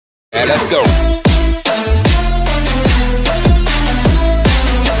And let's go.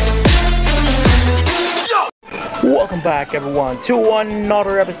 Welcome back everyone to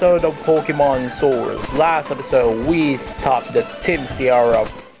another episode of Pokemon Source. Last episode we stopped the Team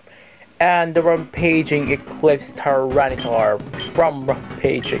Sierra and the rampaging Eclipse Tyranitar from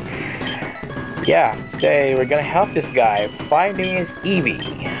rampaging. Yeah, today we're gonna help this guy finding his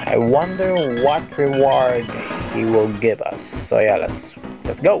Eevee. I wonder what reward he will give us. So yeah,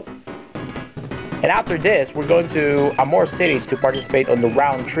 let's go. And after this, we're going to Amor City to participate on the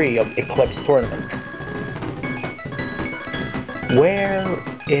round 3 of Eclipse tournament. Where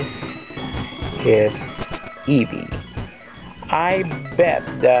is his Eevee? I bet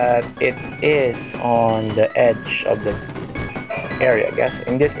that it is on the edge of the area, I guess.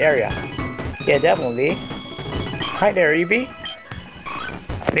 In this area. Yeah, definitely. Hi there, Eevee.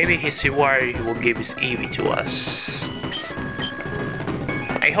 Maybe his reward will give his Eevee to us.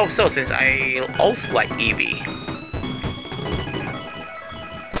 I hope so, since I also like Eevee.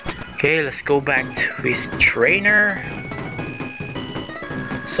 Okay, let's go back to his trainer.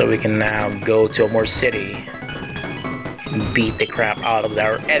 So we can now go to Amor City and beat the crap out of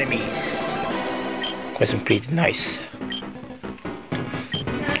our enemies. Quite pretty nice.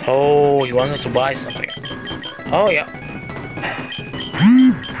 Oh, he wants us to buy something. Oh yeah.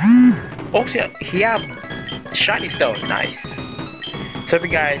 Oh yeah, he have shiny stone. Nice. So if you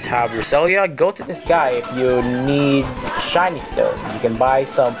guys have Roselia, go to this guy if you need shiny stone. You can buy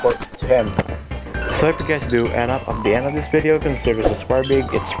some to him. So if you guys do end up at the end of this video, consider subscribing.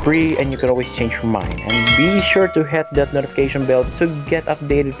 It's free and you can always change your mind. And be sure to hit that notification bell to get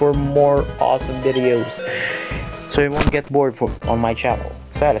updated for more awesome videos, so you won't get bored on my channel.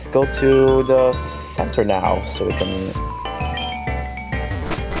 So yeah, let's go to the center now so we can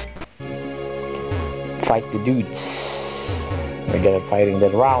fight the dudes. We're gonna fighting the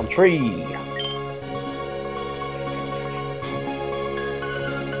round 3.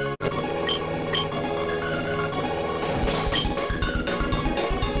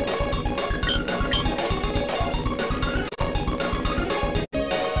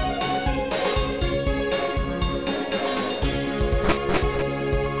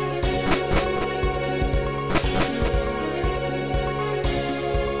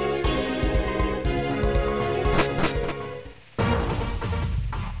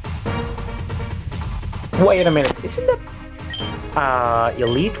 Wait a minute, isn't that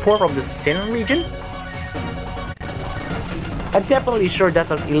Elite Four from the Sin region? I'm definitely sure that's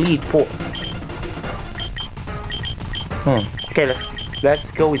an Elite Four. Okay,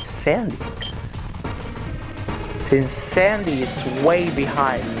 let's go with Sandy. Since Sandy is way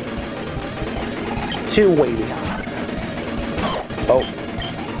behind. Way behind. Oh.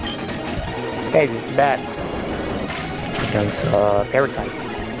 Okay, this is bad. Against Parasite.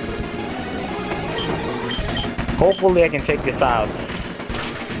 Hopefully I can take this out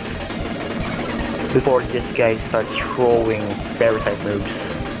before this guy starts throwing Parasite moves.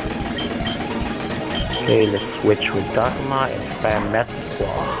 Okay, let's switch with Dakuma and spam Metal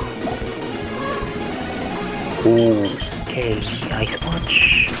Claw. Okay, Ice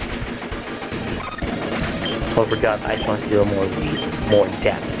Punch. Oh, I forgot Ice Punch deal more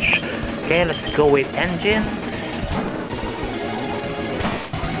damage. Okay, let's go with Engine.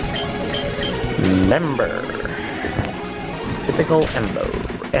 Member. Typical Ember.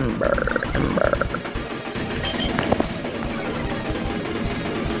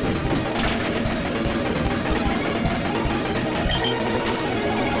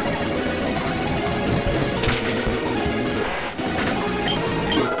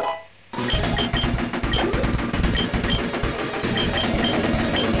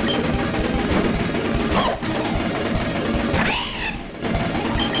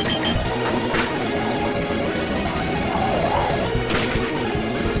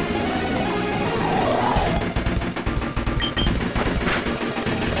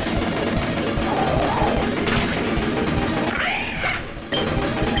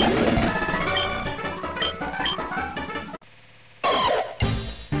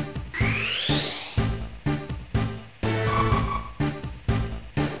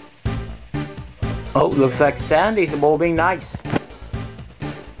 Oh, looks like Sandy's evolving nice.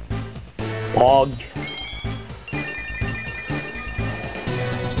 Bog.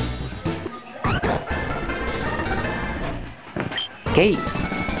 Okay,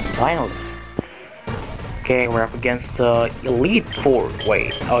 finally. Okay, we're up against the Elite Four.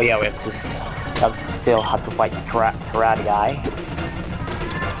 Wait, oh yeah, we have to still have to fight the karate guy.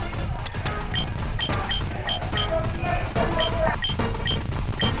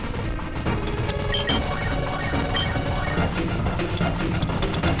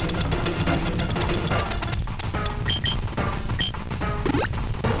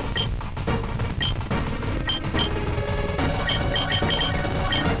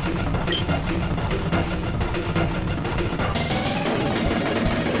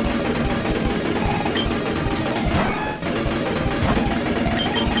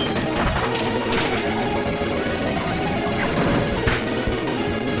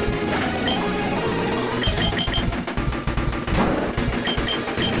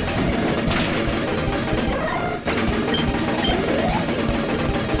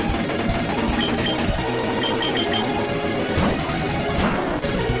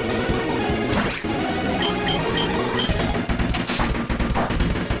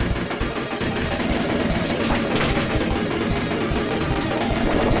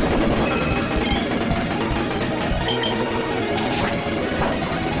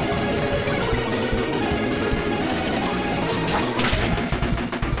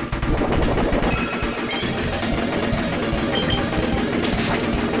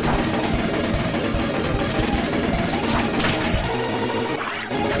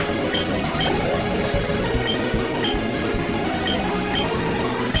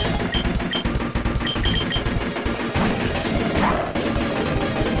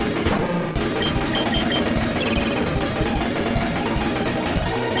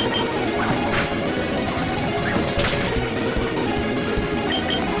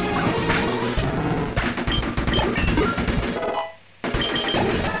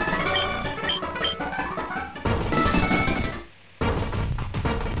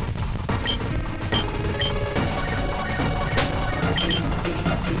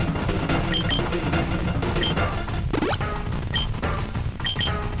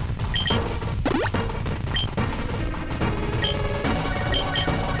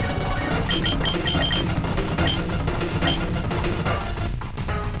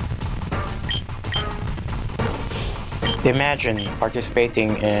 Imagine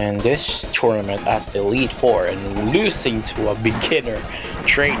participating in this tournament as the Elite Four and losing to a beginner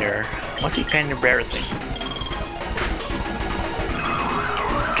trainer. Must be kind of embarrassing.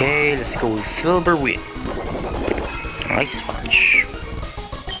 Okay, let's go with Silver Wheat. Ice Sponge.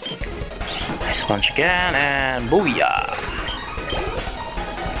 Ice Sponge again, and Booyah!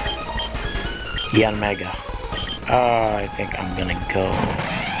 Yan Mega. I think I'm gonna go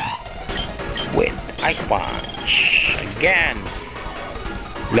with Ice Sponge again.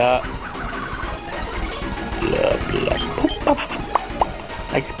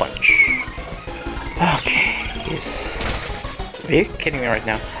 Ice Sponge. Okay, yes. Are you kidding me right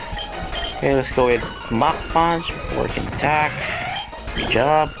now? Okay, let's go with Mach Punch, Working Attack, good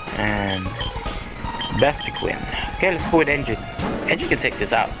job, and Best Pick Win. Okay, let's go with Engine. Engine can take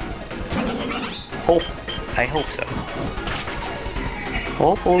this out. I hope so.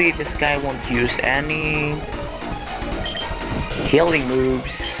 Hopefully this guy won't use any healing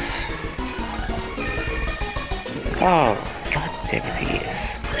moves. Oh, god damn it, he is.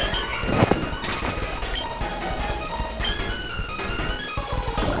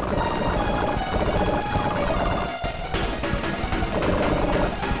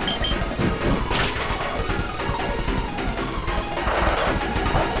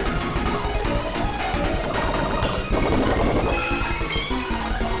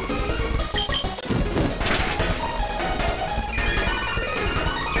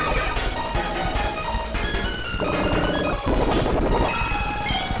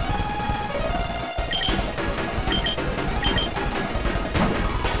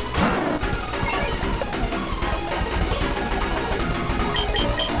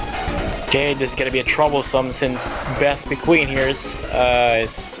 Okay, this is gonna be a troublesome since Best Be Queen here is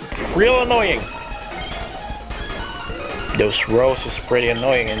real annoying. Those rows is pretty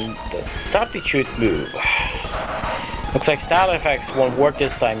annoying, and the substitute move. Looks like style effects won't work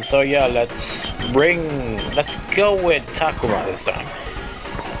this time, so yeah, let's go with Takuma this time.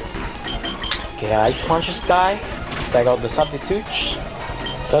 Okay, Ice Punch this guy. Take out the substitute.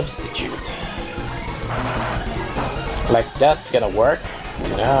 Like that's gonna work.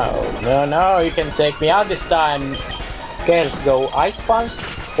 No, you can take me out this time. Okay, let's go Ice Punch.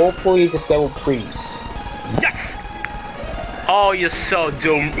 Hopefully this guy will freeze. Yes! Oh, you're so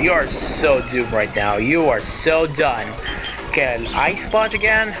doomed. You're so doomed right now. You are so done. Okay, Ice Punch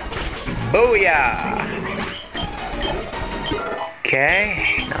again. Booyah!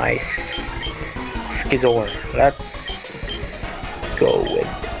 Okay, nice. Skizor. Let's go with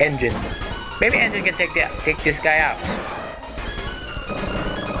Engine. Maybe Engine can take this guy out.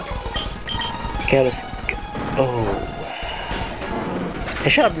 Okay, let's go. Oh, I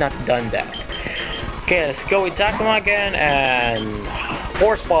should have not done that. Okay, let's go with Takuma again and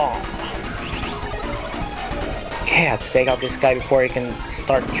Horse Bomb. Okay, I have to take out this guy before he can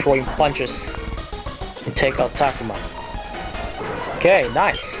start throwing punches and take out Takuma. Okay,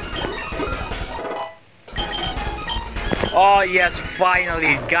 nice. Oh yes,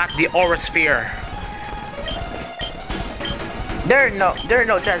 finally got the Aura Sphere. There's no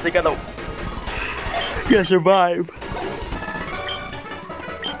chance they're gonna survive.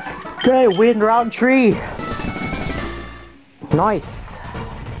 Okay, win round 3. Nice.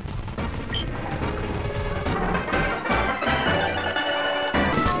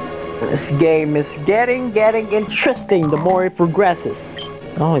 This game is getting interesting the more it progresses.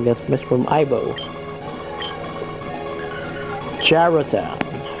 Oh, that's missed from Ibo. Charatown.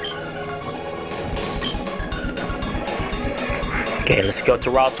 Okay, let's go to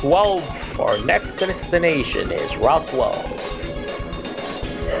Route 12. Our next destination is Route 12.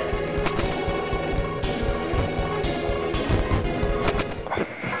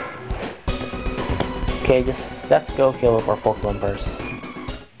 Okay, let's go heal up our Pokemon first.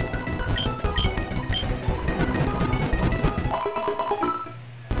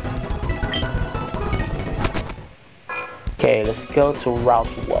 Okay, let's go to Route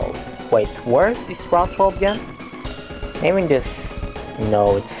 12. Wait, where is this Route 12 again? Naming this...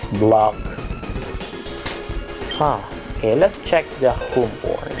 No, it's block. Huh. Okay, let's check the home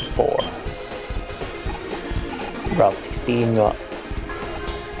for Route 16.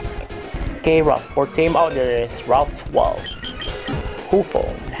 Okay, Route 14. Oh, there is Route 12.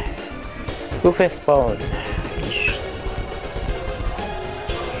 Hoofone. Hoofespone.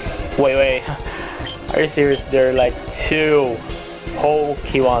 Wait. Are you serious? There are like 2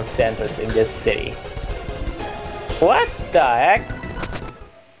 Pokemon centers in this city. What the heck?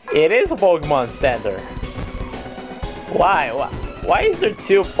 It is a Pokemon Center. Why is there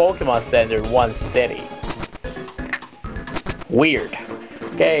 2 Pokemon Centers in one city? Weird.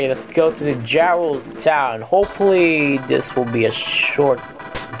 Okay, let's go to the Jarrell's town. Hopefully this will be a short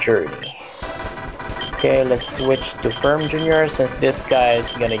journey. Okay, let's switch to Firm Junior since this guy is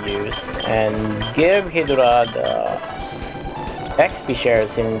gonna use, and give Hidora the XP share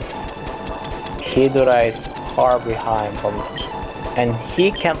since Hidora is far behind from, and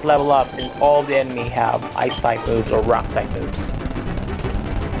he can't level up since all the enemy have ice type moves or rock type moves.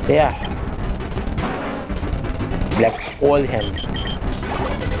 Yeah, let's spoil him.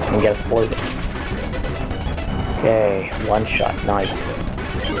 I'm gonna spoil him. Okay, one shot, nice.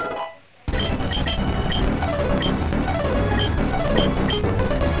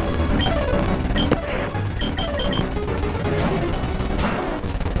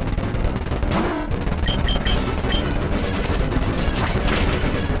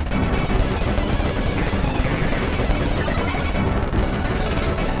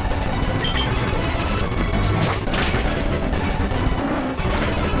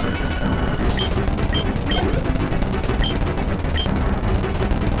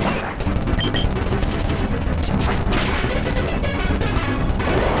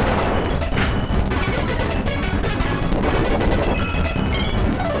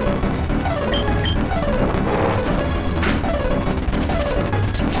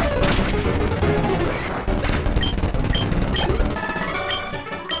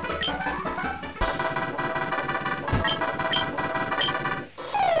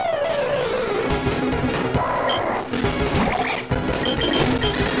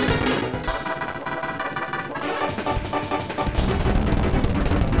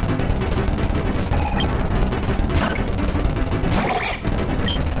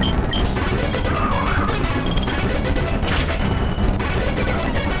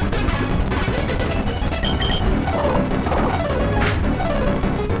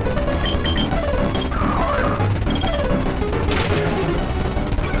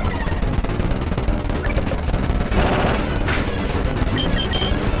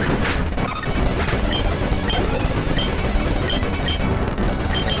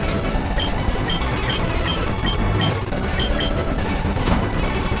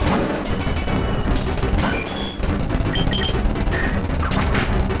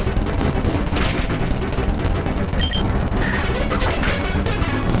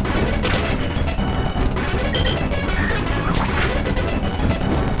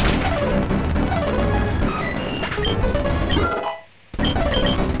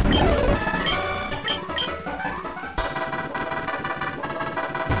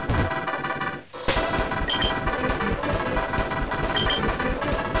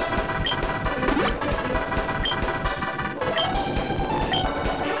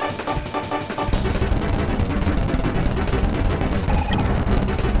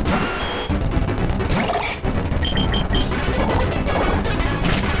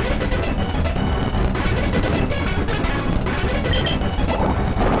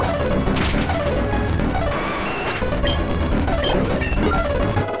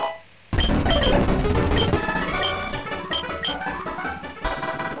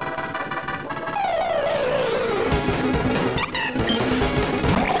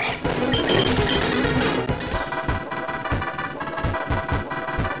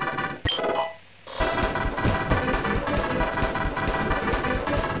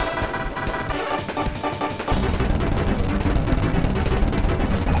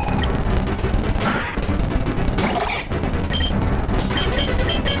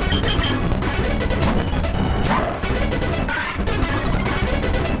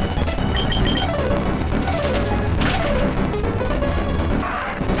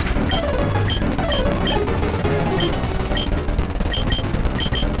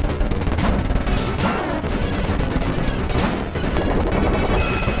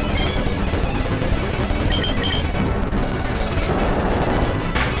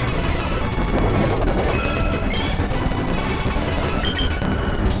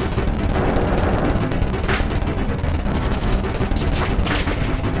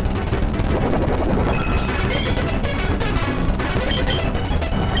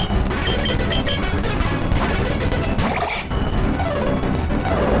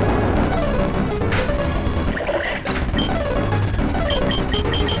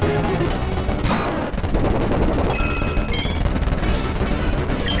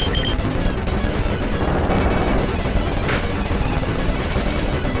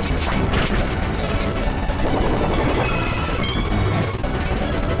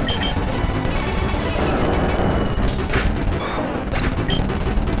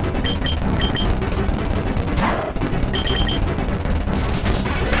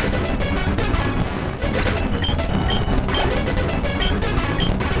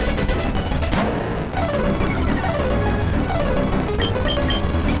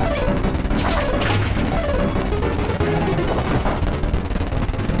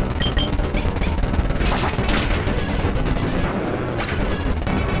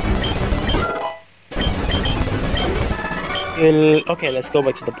 Okay, let's go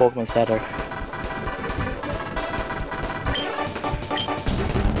back to the Pokemon Center.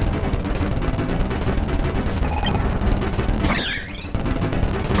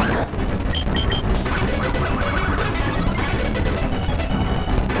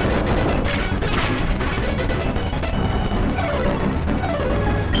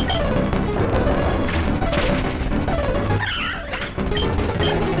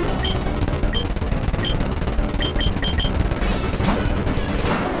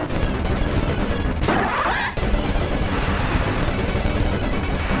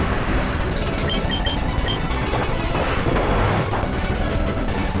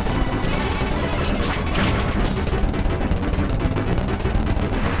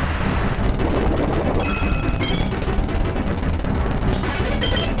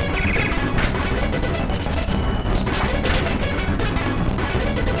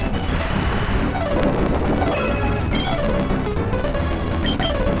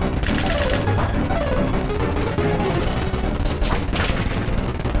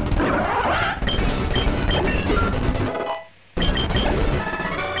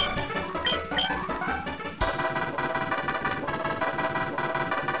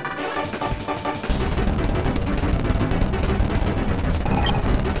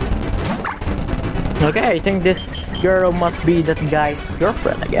 Okay, I think this girl must be that guy's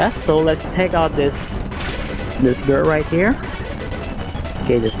girlfriend, I guess. So let's take out this girl right here.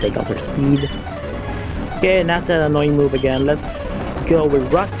 Okay, just take out her speed. Okay, not that annoying move again. Let's go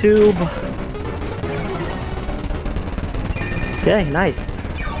with Rock Tube. Okay, nice.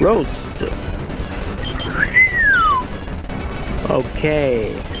 Roast.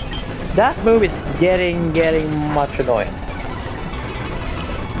 Okay. That move is getting much annoying.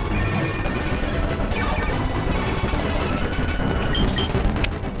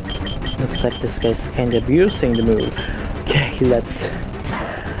 Looks like this guy's kind of abusing the move. Okay, let's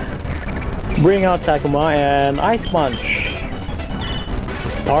bring out Takuma and Ice Punch.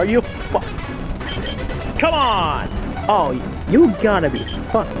 Are you Come on! Oh, you gotta be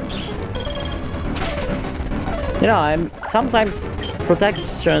fucking. You know, sometimes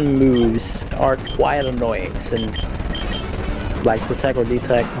protection moves are quite annoying since, like Protect or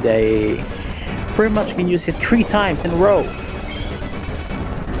Detect, they pretty much can use it 3 times in a row.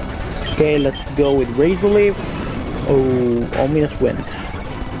 Okay, let's go with Razor Leaf. Oh, ominous wind.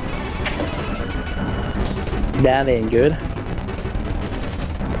 That ain't good.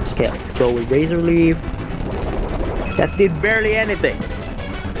 Okay, let's go with Razor Leaf. That did barely anything.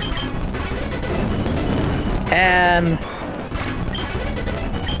 And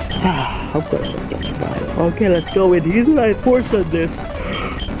of course I can survive. Okay, let's go with Heat Light Force on this.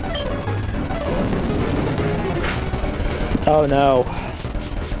 Oh no.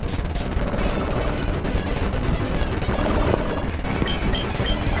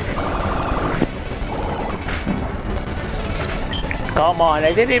 Come on,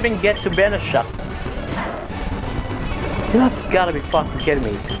 I didn't even get to Benishak. You gotta be fucking kidding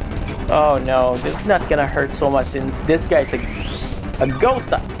me. Oh no, this is not gonna hurt so much since this guy's a ghost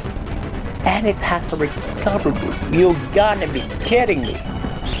type. And it has a recovery move. You gotta be kidding me.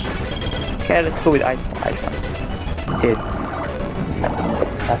 Okay, let's go with Ice Punch. Dude,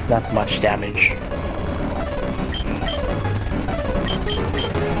 that's not much damage.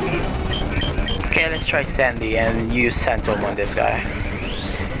 Okay, let's try Sandy and use Phantom on this guy.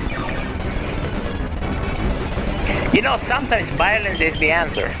 You know, sometimes violence is the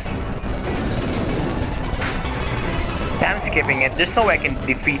answer. I'm skipping it. There's no way I can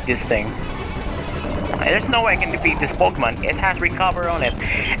defeat this thing. There's no way I can defeat this Pokemon. It has recover on it.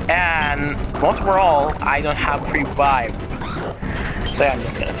 And once for all, I don't have revive. So yeah, I'm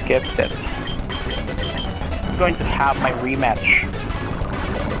just gonna skip it. It's going to have my rematch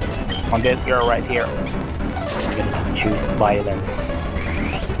on this girl right here. So I'm gonna choose violence.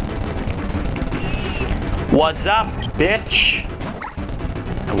 What's up, bitch?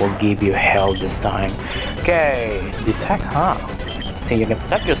 I will give you hell this time. Okay, Detect, huh? Think you can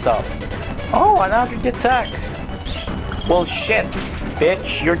protect yourself? Oh, another Detect. Well, shit,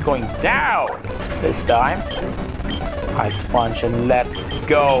 bitch, you're going down this time. Ice Punch and let's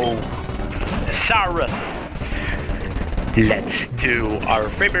go, Saurus. Let's do our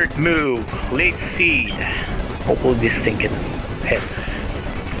favorite move, Lead Seed. Hopefully this thing can hit.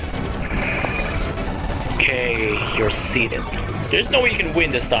 Okay, you're seated. There's no way you can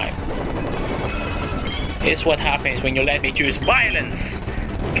win this time. It's what happens when you let me choose violence.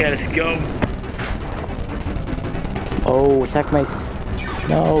 Okay, let's go. Oh, attack my...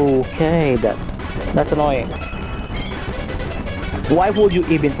 No, okay, that's annoying. Why would you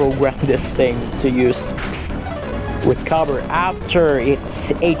even program this thing to use recover after its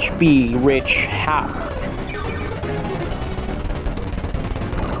HP reach half.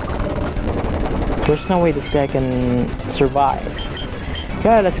 There's no way this guy can survive.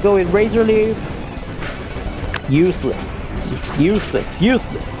 Okay, let's go with Razor Leaf. Useless. It's useless.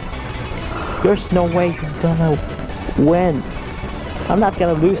 There's no way you're gonna win. I'm not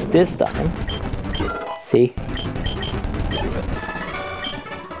gonna lose this time. See?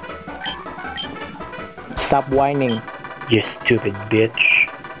 Stop whining, you stupid bitch.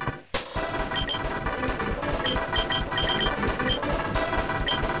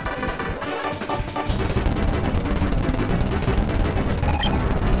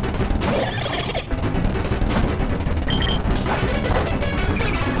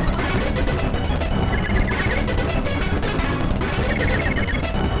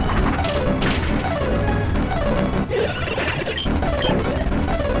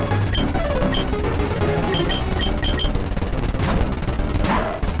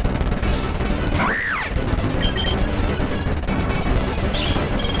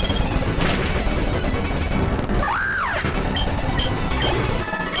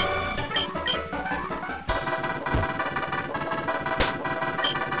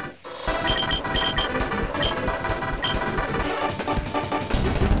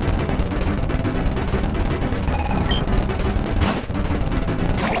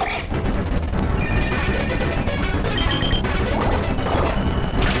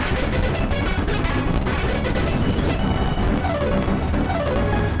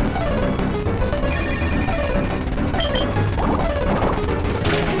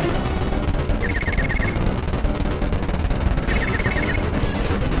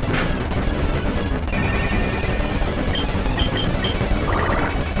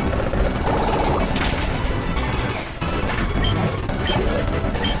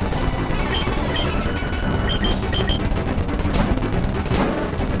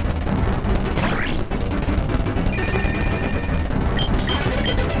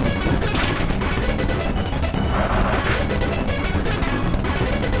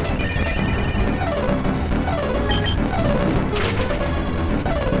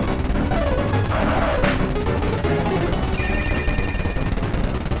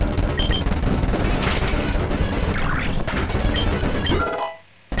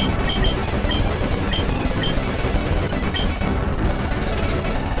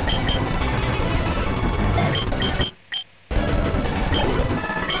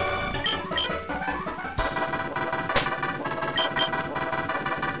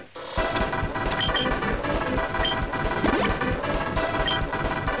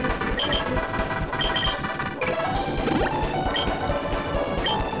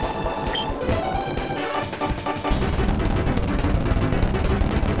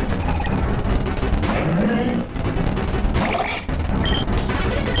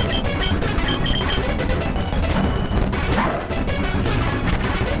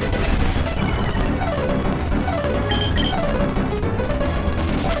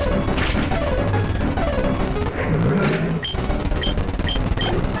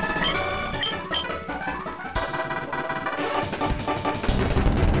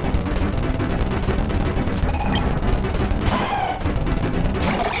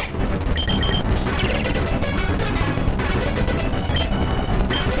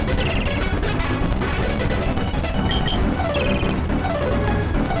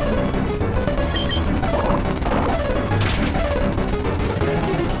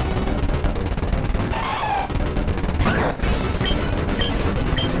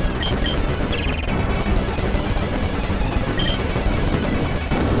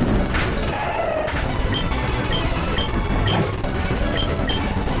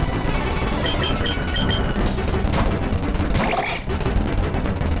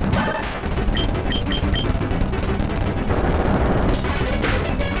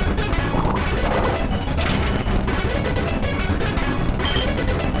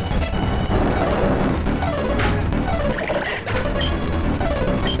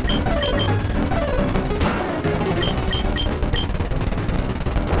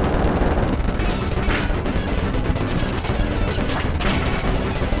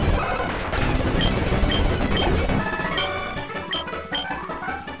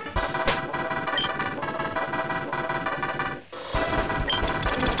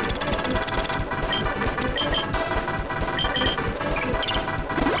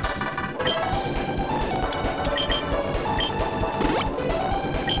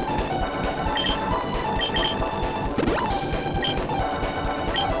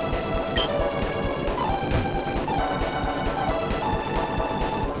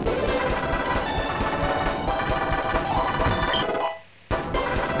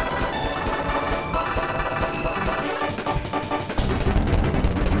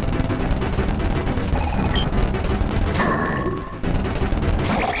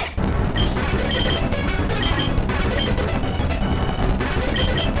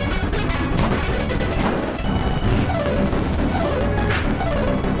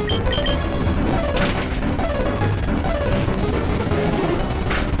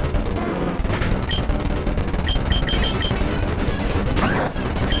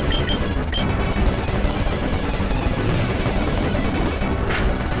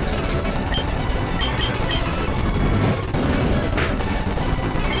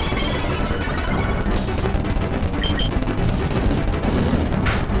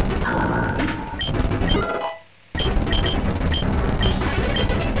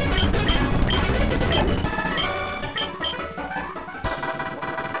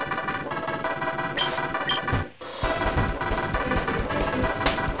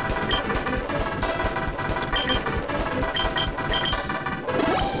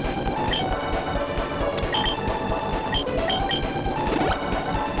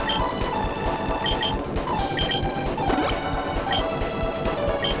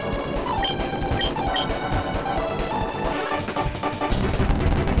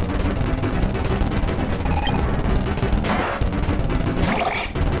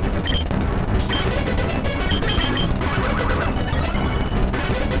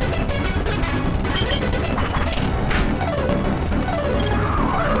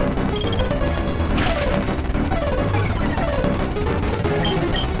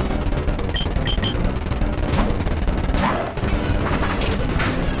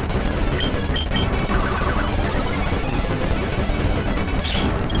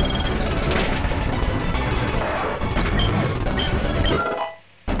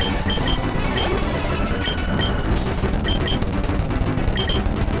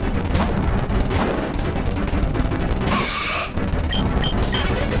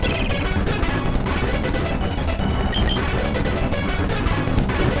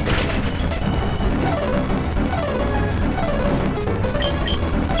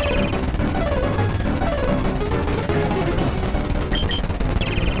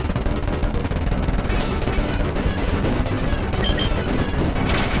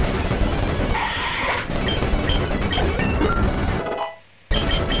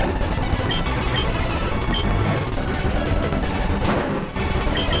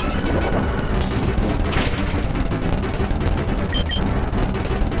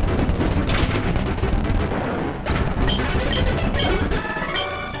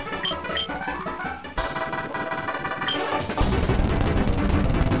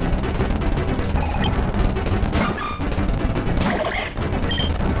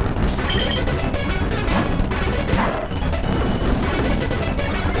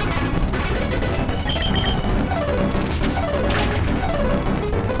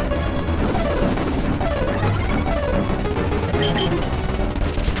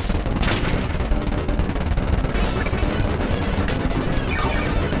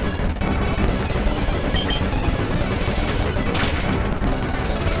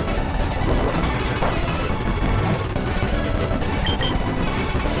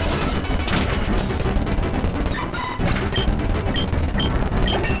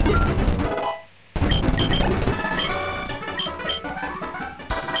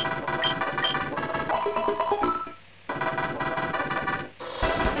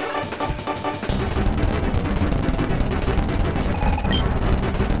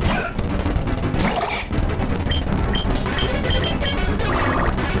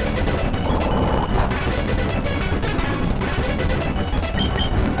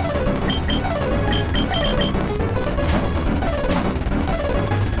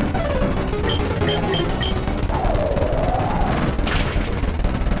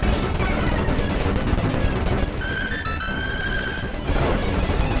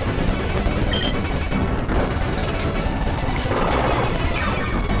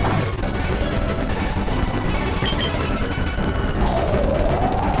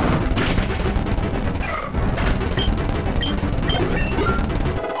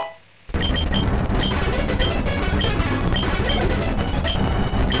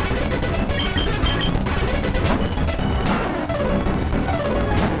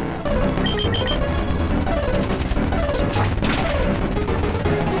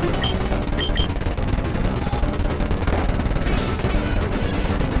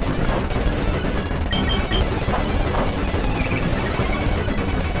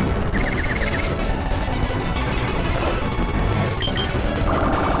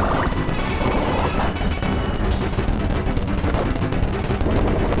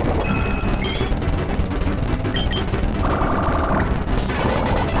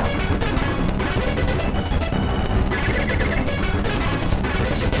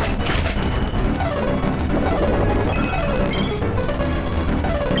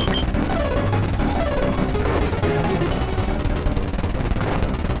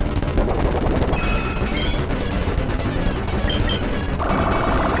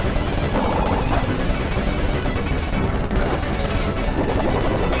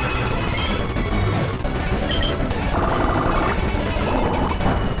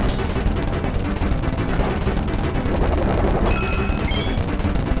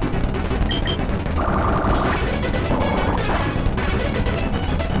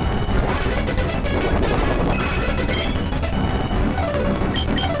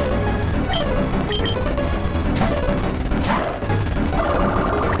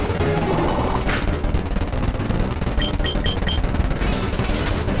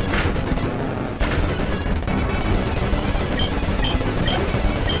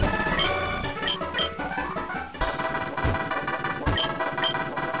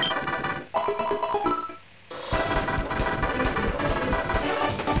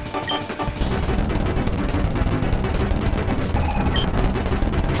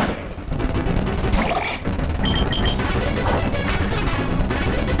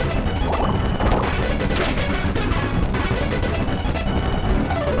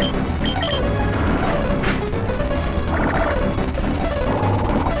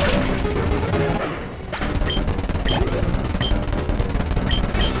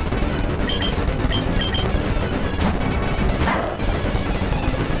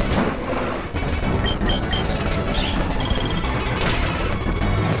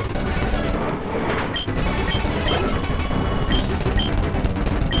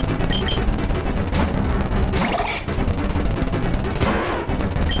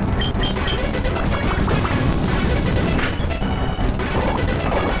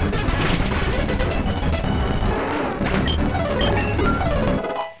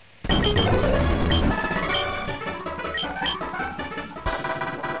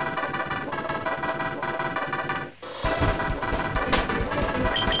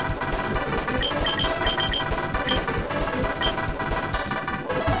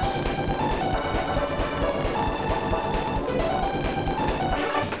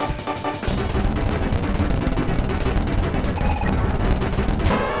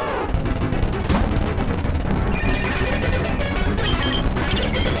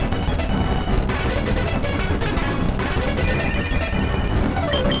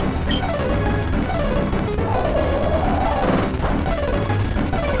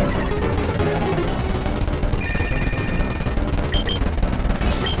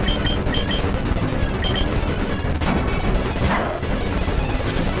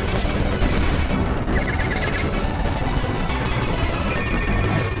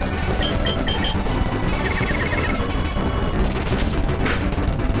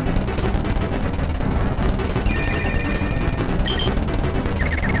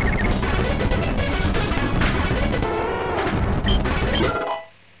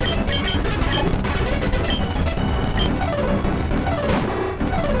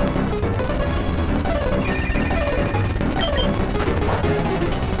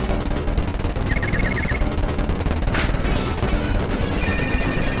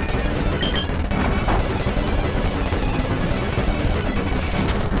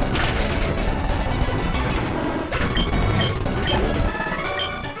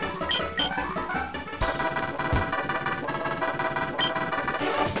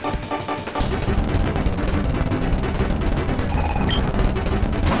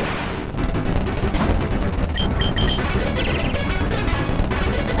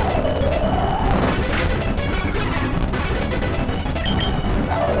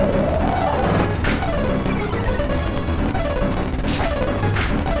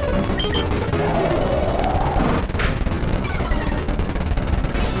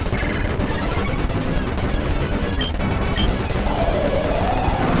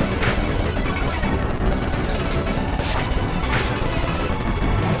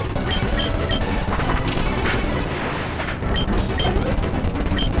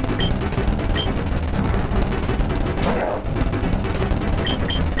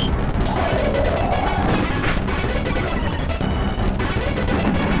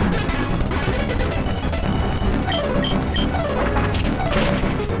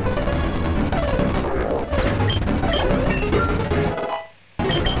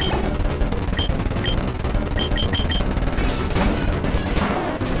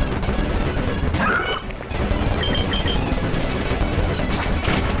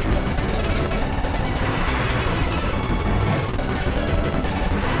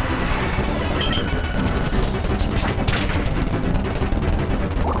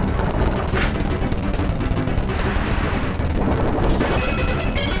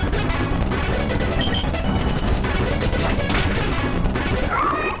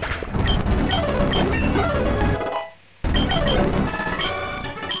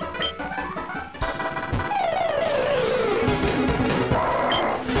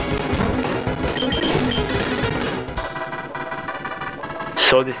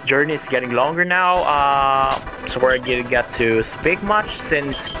 So this journey is getting longer now, so we're gonna get to speak much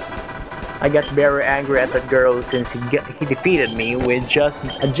since I got very angry at that girl since he defeated me with just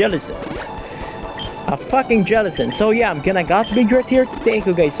a jellicent. A fucking jellicent. So yeah, I'm gonna got big right here. Thank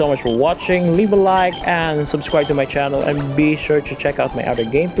you guys so much for watching. Leave a like and subscribe to my channel, and be sure to check out my other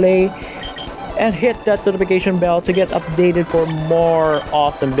gameplay and hit that notification bell to get updated for more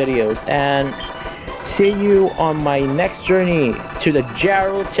awesome videos. And see you on my next journey to the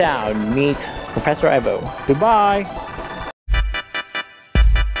Jarrow Town. Meet Professor Evo. Goodbye.